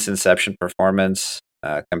 since inception performance,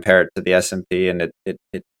 compare it to the S&P, and it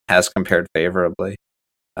has compared favorably.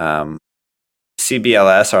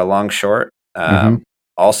 CBLS, our long short,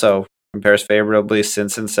 also compares favorably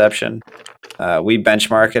since inception. We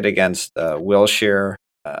benchmark it against Wilshire,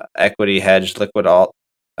 equity hedged liquid alt,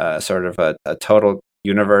 sort of a total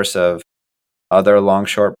universe of other long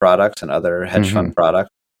short products and other hedge fund products.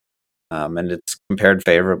 And it's compared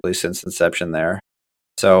favorably since inception there.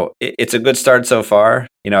 So it's a good start so far.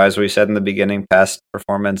 As we said in the beginning, past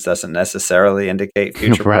performance doesn't necessarily indicate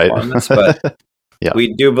future performance, but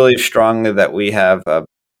we do believe strongly that we have a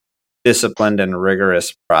disciplined and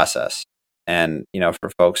rigorous process. And, for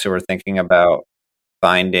folks who are thinking about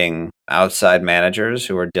finding outside managers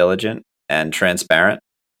who are diligent and transparent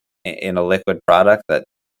in a liquid product that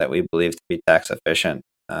we believe to be tax efficient,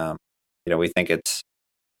 we think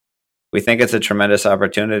it's a tremendous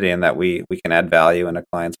opportunity, and that we can add value in a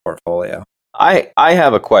client's portfolio. I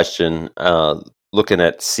have a question looking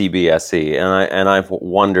at CBSE, and I've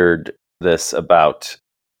wondered this about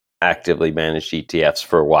actively managed ETFs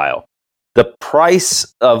for a while. The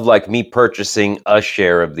price of like me purchasing a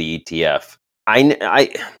share of the ETF,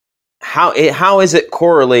 how is it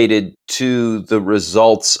correlated to the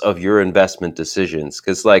results of your investment decisions?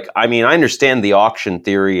 Because I understand the auction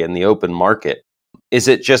theory and the open market. Is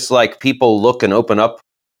it just like people look and open up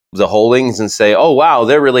the holdings and say, oh, wow,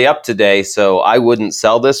 they're really up today, so I wouldn't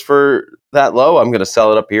sell this for that low. I'm going to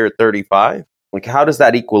sell it up here at 35. Like, how does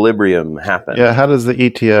that equilibrium happen? Yeah, how does the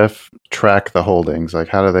ETF track the holdings? Like,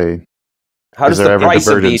 how does the price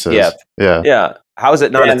of the ETF? Yeah. How is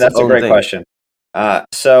it not its that's own a great thing? question.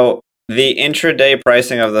 So the intraday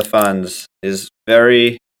pricing of the funds is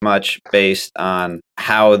very much based on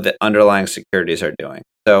how the underlying securities are doing.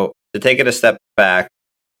 So to take it a step back,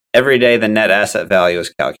 every day the net asset value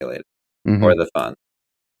is calculated for the fund.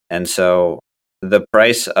 And so the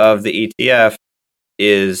price of the ETF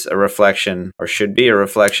is a reflection, or should be a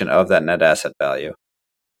reflection, of that net asset value.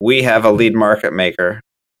 We have a lead market maker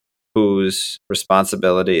whose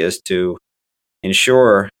responsibility is to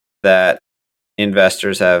ensure that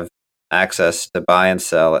investors have access to buy and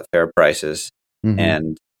sell at fair prices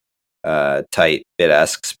and tight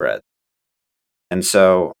bid-ask spreads. And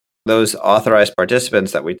so those authorized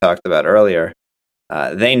participants that we talked about earlier,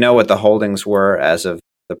 they know what the holdings were as of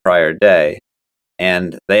the prior day,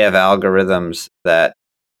 and they have algorithms that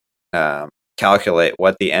calculate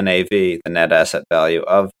what the NAV, the net asset value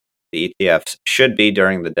of the ETFs, should be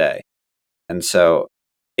during the day. And so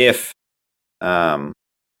if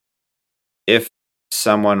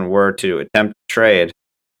someone were to attempt to trade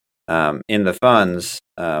in the funds,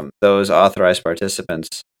 those authorized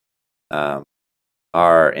participants are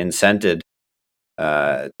incented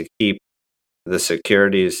to keep the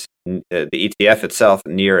securities, the ETF itself,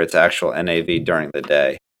 near its actual NAV during the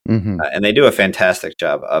day. And they do a fantastic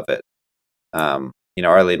job of it.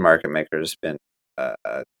 Our lead market maker has been,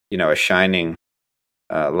 a shining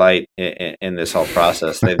light in this whole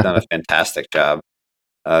process. They've done a fantastic job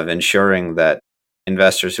of ensuring that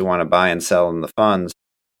investors who want to buy and sell in the funds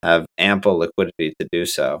have ample liquidity to do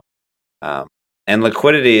so. And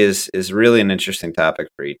liquidity is really an interesting topic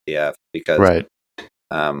for ETF, because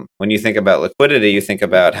when you think about liquidity, you think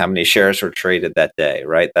about how many shares were traded that day,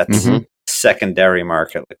 right? That's secondary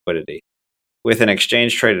market liquidity. With an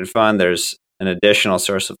exchange traded fund, there's an additional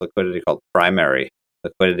source of liquidity called primary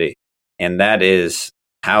liquidity. And that is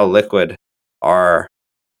how liquid are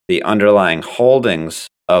the underlying holdings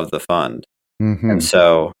of the fund. And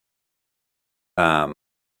so,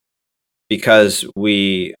 because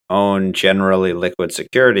we own generally liquid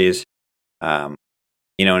securities, an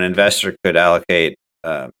investor could allocate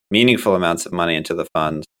meaningful amounts of money into the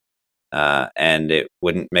funds, and it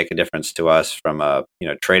wouldn't make a difference to us from a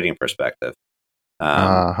trading perspective.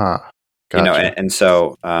 Gotcha. And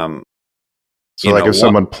so, so like if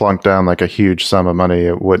someone plunked down like a huge sum of money,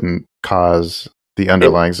 it wouldn't cause the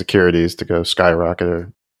underlying securities to go skyrocket?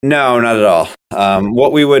 Or no, not at all.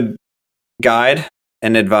 What we would guide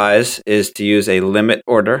and advise is to use a limit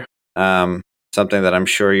order, something that I'm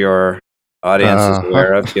sure your audience is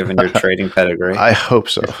aware of, given your trading pedigree. I hope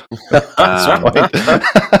so.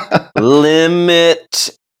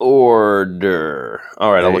 Limit order.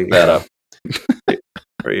 All right, I'll look that up.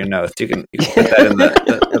 For your notes, you can put that in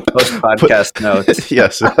the post podcast notes.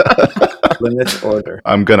 Yes. Limit order.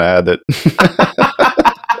 I'm gonna add it.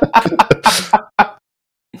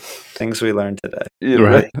 Things we learned today.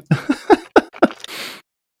 Right.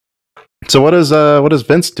 So what does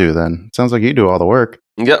Vince do then? It sounds like you do all the work.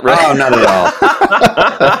 Yeah, right. Oh, not at all.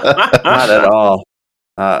 Not at all.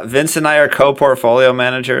 Vince and I are co-portfolio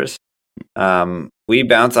managers. We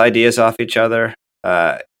bounce ideas off each other.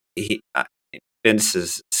 Vince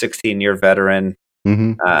is a 16-year veteran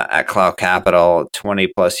at Cloud Capital, 20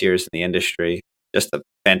 plus years in the industry. Just a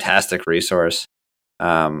fantastic resource.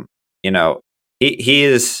 He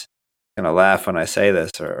is going to laugh when I say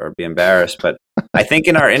this or be embarrassed, but I think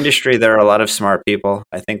in our industry there are a lot of smart people.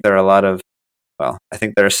 I think there are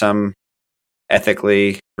some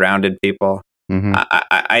ethically grounded people.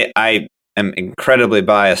 I am incredibly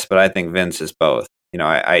biased, but I think Vince is both.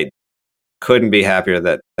 I couldn't be happier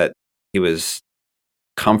that he was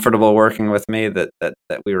comfortable working with me, that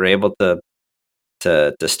we were able to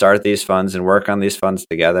start these funds and work on these funds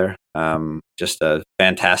together. Just a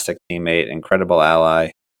fantastic teammate, incredible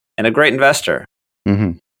ally, and a great investor.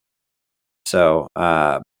 So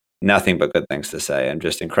nothing but good things to say. I'm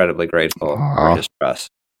just incredibly grateful for his trust.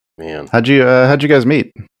 Man, how'd you guys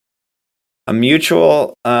meet? A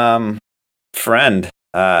mutual friend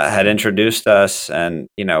had introduced us, and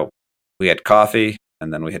we had coffee,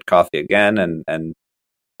 and then we had coffee again, and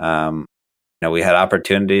we had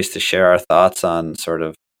opportunities to share our thoughts on sort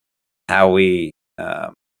of how we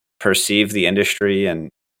perceive the industry and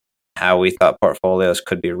how we thought portfolios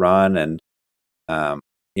could be run. And,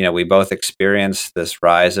 we both experienced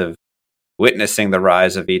witnessing the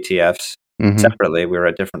rise of ETFs separately. We were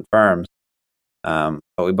at different firms,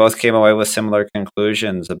 but we both came away with similar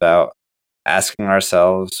conclusions about asking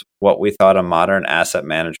ourselves what we thought a modern asset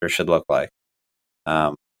manager should look like.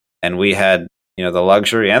 And we had the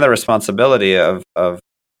luxury and the responsibility of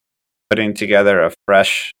putting together a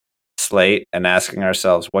fresh slate and asking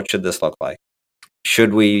ourselves, what should this look like?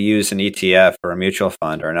 Should we use an ETF or a mutual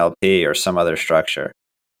fund or an LP or some other structure?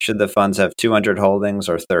 Should the funds have 200 holdings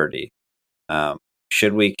or 30?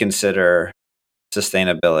 Should we consider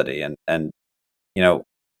sustainability? And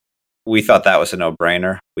we thought that was a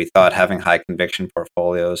no-brainer. We thought having high conviction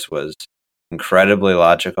portfolios was incredibly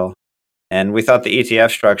logical. And we thought the ETF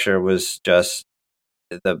structure was just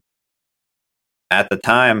at the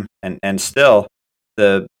time and still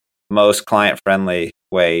the most client-friendly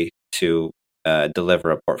way to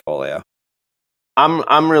deliver a portfolio.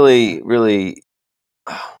 I'm really, really,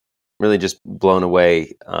 really just blown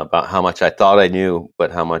away about how much I thought I knew,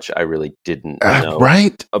 but how much I really didn't know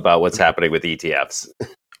about what's happening with ETFs.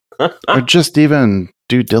 Or just even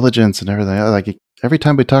due diligence and everything. Like every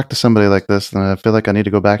time we talk to somebody like this, then I feel like I need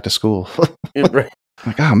to go back to school. Right.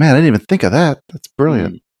 Like, oh man, I didn't even think of that. That's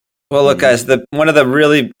brilliant. Well, look, guys, one of the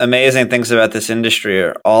really amazing things about this industry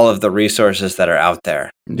are all of the resources that are out there.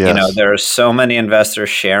 Yes. There are so many investors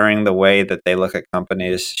sharing the way that they look at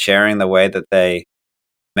companies, sharing the way that they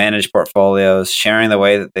manage portfolios, sharing the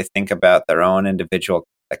way that they think about their own individual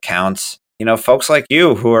accounts. Folks like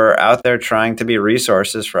you who are out there trying to be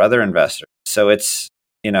resources for other investors. So it's,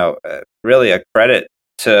 really a credit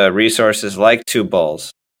to resources like Two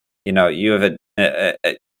Bulls. You have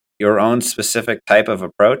your own specific type of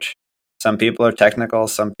approach. Some people are technical,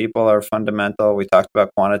 some people are fundamental. We talked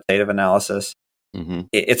about quantitative analysis.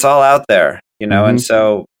 It's all out there, and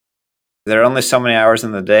so there are only so many hours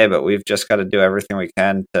in the day, but we've just got to do everything we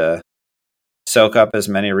can to soak up as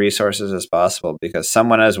many resources as possible because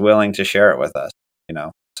someone is willing to share it with us,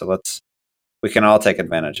 so we can all take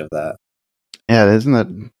advantage of that. Yeah, isn't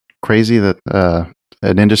that crazy that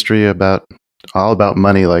an industry about all about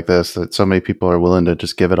money like this that so many people are willing to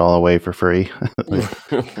just give it all away for free.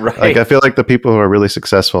 Right. Like I feel like the people who are really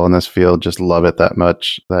successful in this field just love it that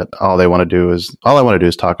much that all I want to do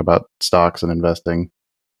is talk about stocks and investing.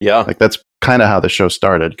 Yeah. Like that's kind of how the show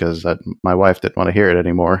started because my wife didn't want to hear it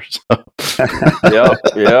anymore. So.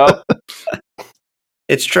 Yep.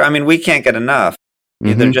 It's true. I mean, we can't get enough.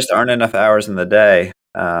 There just aren't enough hours in the day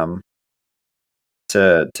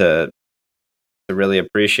to really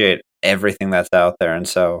appreciate everything that's out there. And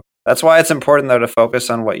so that's why it's important, though, to focus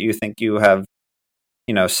on what you think you have,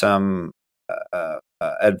 some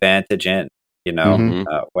advantage in,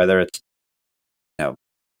 whether it's,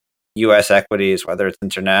 U.S. equities, whether it's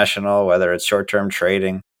international, whether it's short-term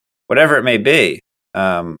trading, whatever it may be.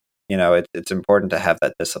 It's important to have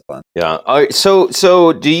that discipline. Yeah. All right,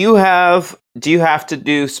 so do you have to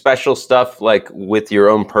do special stuff like with your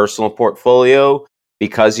own personal portfolio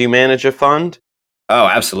because you manage a fund? Oh,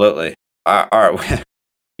 absolutely.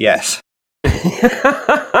 Yes.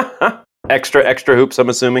 Extra hoops, I'm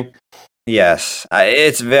assuming. Yes.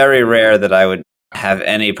 It's very rare that I would have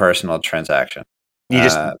any personal transaction.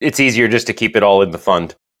 It's easier just to keep it all in the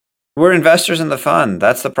fund. We're investors in the fund.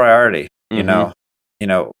 That's the priority.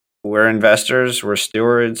 We're investors, we're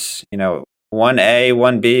stewards, 1A,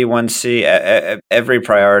 1B, 1C. Every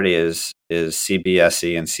priority is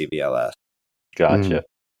CBSE and CBLS. Gotcha.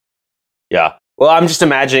 Yeah. Well, I'm just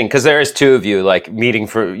imagining, because there is two of you, like,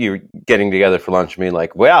 you're getting together for lunch, and being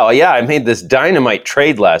like, wow, yeah, I made this dynamite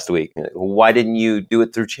trade last week. Why didn't you do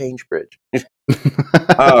it through ChangeBridge?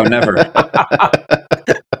 Oh, never.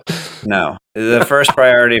 No. The first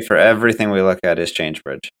priority for everything we look at is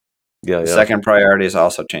ChangeBridge. Yeah. The second priority is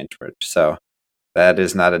also ChangeBridge. So that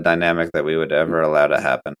is not a dynamic that we would ever allow to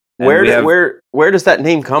happen. And where does that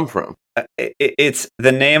name come from? It's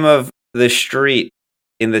the name of the street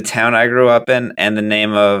in the town I grew up in and the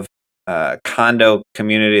name of condo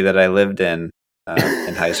community that I lived in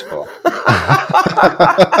high school.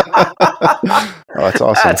 Oh, that's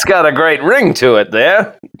awesome. That's got a great ring to it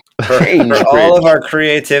there. For all of our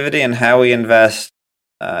creativity and how we invest,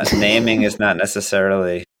 naming is not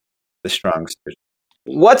necessarily the strong suit.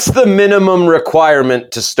 What's the minimum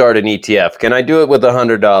requirement to start an ETF? Can I do it with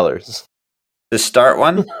 $100? To start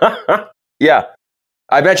one? Yeah.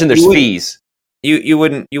 I mentioned there's fees. You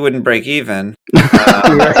wouldn't break even.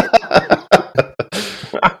 I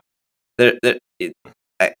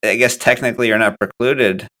guess technically you're not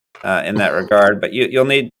precluded in that regard, but you'll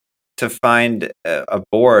need to find a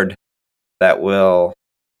board that will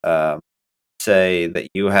say that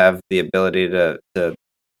you have the ability to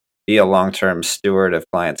be a long-term steward of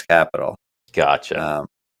clients' capital. Gotcha.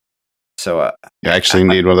 You actually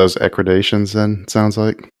need one of those accreditations then, it sounds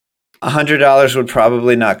like. $100 would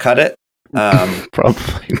probably not cut it.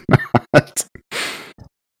 Probably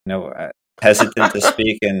not. Hesitant to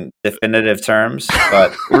speak in definitive terms,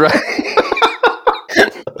 but right.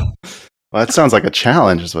 Well, that sounds like a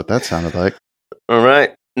challenge, is what that sounded like. All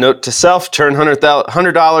right. Note to self: turn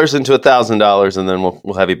 $100 into $1,000, and then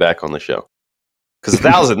we'll have you back on the show. Because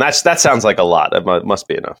 1,000, that sounds like a lot. It must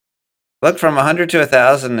be enough. Look, from 100 to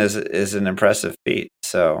 1,000 is an impressive feat.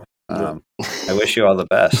 So I wish you all the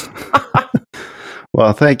best.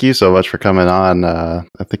 Well, thank you so much for coming on. I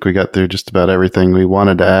think we got through just about everything we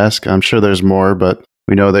wanted to ask. I'm sure there's more, but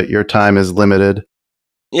we know that your time is limited.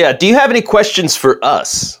 Yeah. Do you have any questions for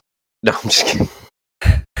us? No, I'm just kidding.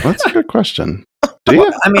 That's a good question. Do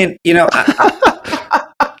you? I mean,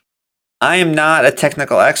 I am not a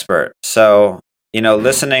technical expert. So,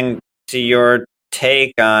 listening to your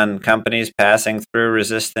take on companies passing through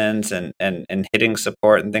resistance and hitting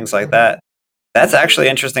support and things like that, that's actually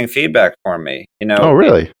interesting feedback for me. Oh,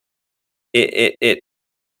 really?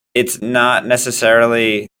 It's not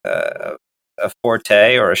necessarily a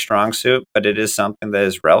forte or a strong suit, but it is something that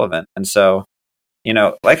is relevant. And so,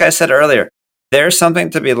 like I said earlier, there's something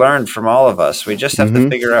to be learned from all of us. We just have to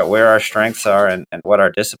figure out where our strengths are and what our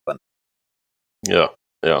discipline is.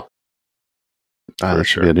 Yeah. That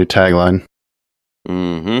should be a new tagline.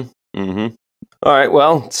 All right.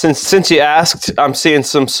 Well, since you asked, I'm seeing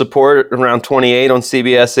some support around 28 on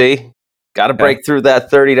CBSE. Got to break through that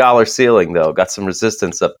 $30 ceiling, though. Got some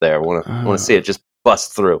resistance up there. Want to see it just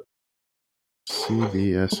bust through.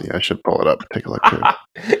 CBSE. I should pull it up. Take a look too.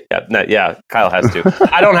 Yeah. Kyle has to.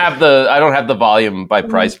 I don't have the volume by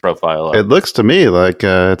price profile up. It looks to me like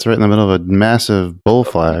it's right in the middle of a massive bull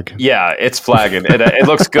flag. Yeah, it's flagging. It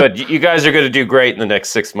looks good. You guys are going to do great in the next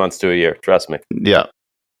 6 months to a year. Trust me. Yeah.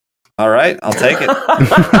 All right, I'll take it.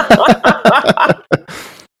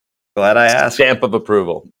 Glad I asked. Stamp of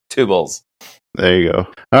approval. 2 bulls. There you go.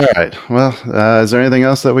 All right. Well, is there anything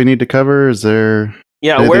else that we need to cover? Is there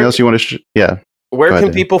Yeah. Anything else you want to? Yeah. Where Go ahead,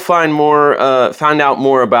 can Dan. people find out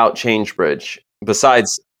more about ChangeBridge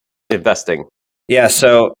besides investing? Yeah,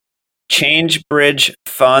 so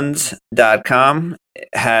changebridgefunds.com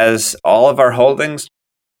has all of our holdings,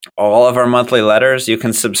 all of our monthly letters. You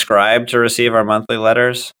can subscribe to receive our monthly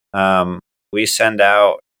letters. We send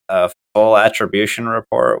out a full attribution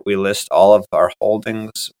report. We list all of our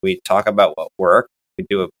holdings. We talk about what worked. We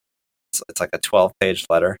do it's like a 12-page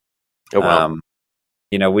letter. Oh, wow.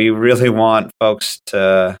 We really want folks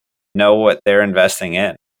to know what they're investing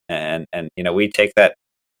in, and we take that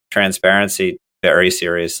transparency very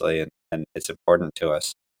seriously, and it's important to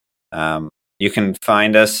us. You can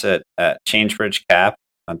find us at ChangeBridge Cap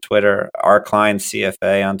on Twitter, Arcline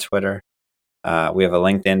CFA on Twitter. We have a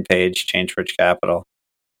LinkedIn page, ChangeBridge Capital.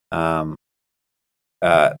 Those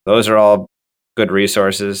are all good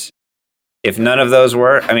resources. If none of those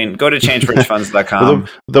work, go to changebridgefunds.com.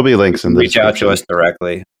 There'll be links in the reach out to description. us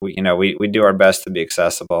directly. We do our best to be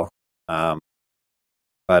accessible. That's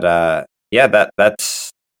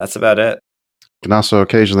about it. You can also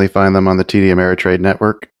occasionally find them on the TD Ameritrade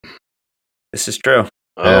network. This is true.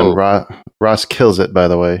 And Ross kills it, by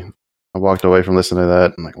the way. I walked away from listening to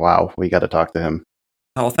that. I'm like, wow, we got to talk to him.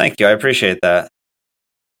 Oh, thank you. I appreciate that.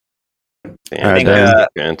 All right, I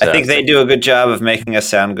think they do a good job of making us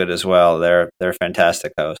sound good as well. They're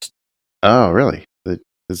fantastic hosts. Oh, really?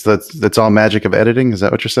 That's all magic of editing? Is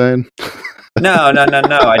that what you're saying? No.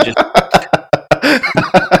 I just.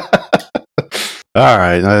 All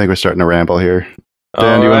right. I think we're starting to ramble here.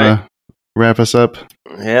 Dan, do you want to wrap us up?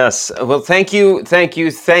 Yes. Well, thank you.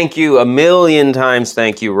 A million times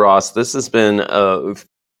thank you, Ross. This has been a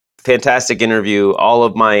fantastic interview. All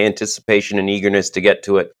of my anticipation and eagerness to get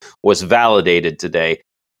to it was validated today.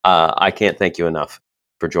 I can't thank you enough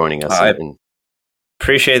for joining us. I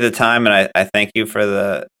appreciate the time, and I thank you for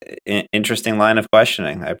the interesting line of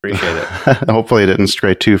questioning. I appreciate it. Hopefully it didn't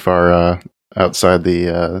stray too far outside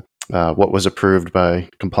the what was approved by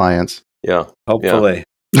compliance. Yeah. Hopefully.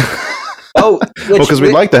 Yeah. Because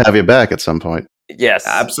we'd like to have you back at some point. Yes.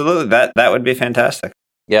 Absolutely. That would be fantastic.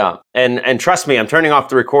 Yeah. And trust me, I'm turning off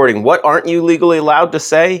the recording. What aren't you legally allowed to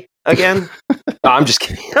say again? No, I'm just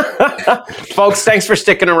kidding. Folks, thanks for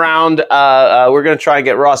sticking around. We're going to try and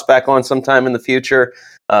get Ross back on sometime in the future.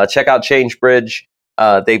 Check out ChangeBridge.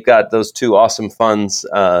 They've got those 2 awesome funds,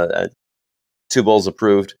 2 Bulls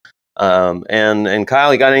approved. And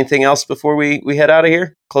Kyle, you got anything else before we head out of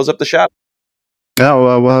here? Close up the shop?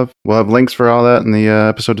 No, we'll have links for all that in the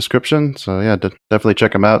episode description. So yeah, definitely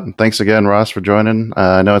check them out. And thanks again, Ross, for joining.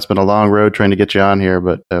 I know it's been a long road trying to get you on here,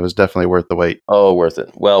 but it was definitely worth the wait. Oh, worth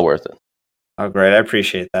it. Well worth it. Oh, great. I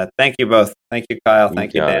appreciate that. Thank you both. Thank you, Kyle.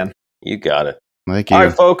 Thank you, Dan. You got it. Thank you. All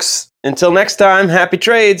right, folks. Until next time, happy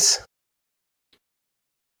trades.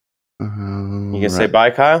 You can say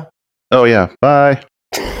bye, Kyle? Oh, yeah. Bye.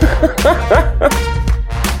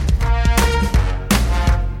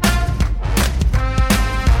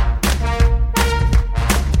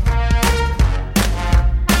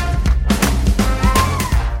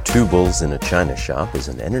 Two Bulls in a China Shop is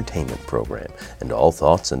an entertainment program, and all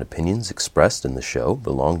thoughts and opinions expressed in the show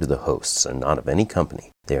belong to the hosts and not of any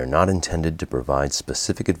company. They are not intended to provide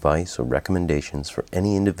specific advice or recommendations for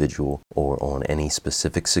any individual or on any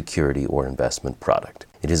specific security or investment product.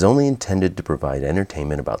 It is only intended to provide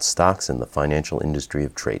entertainment about stocks in the financial industry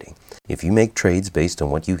of trading. If you make trades based on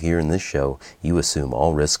what you hear in this show, you assume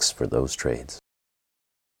all risks for those trades.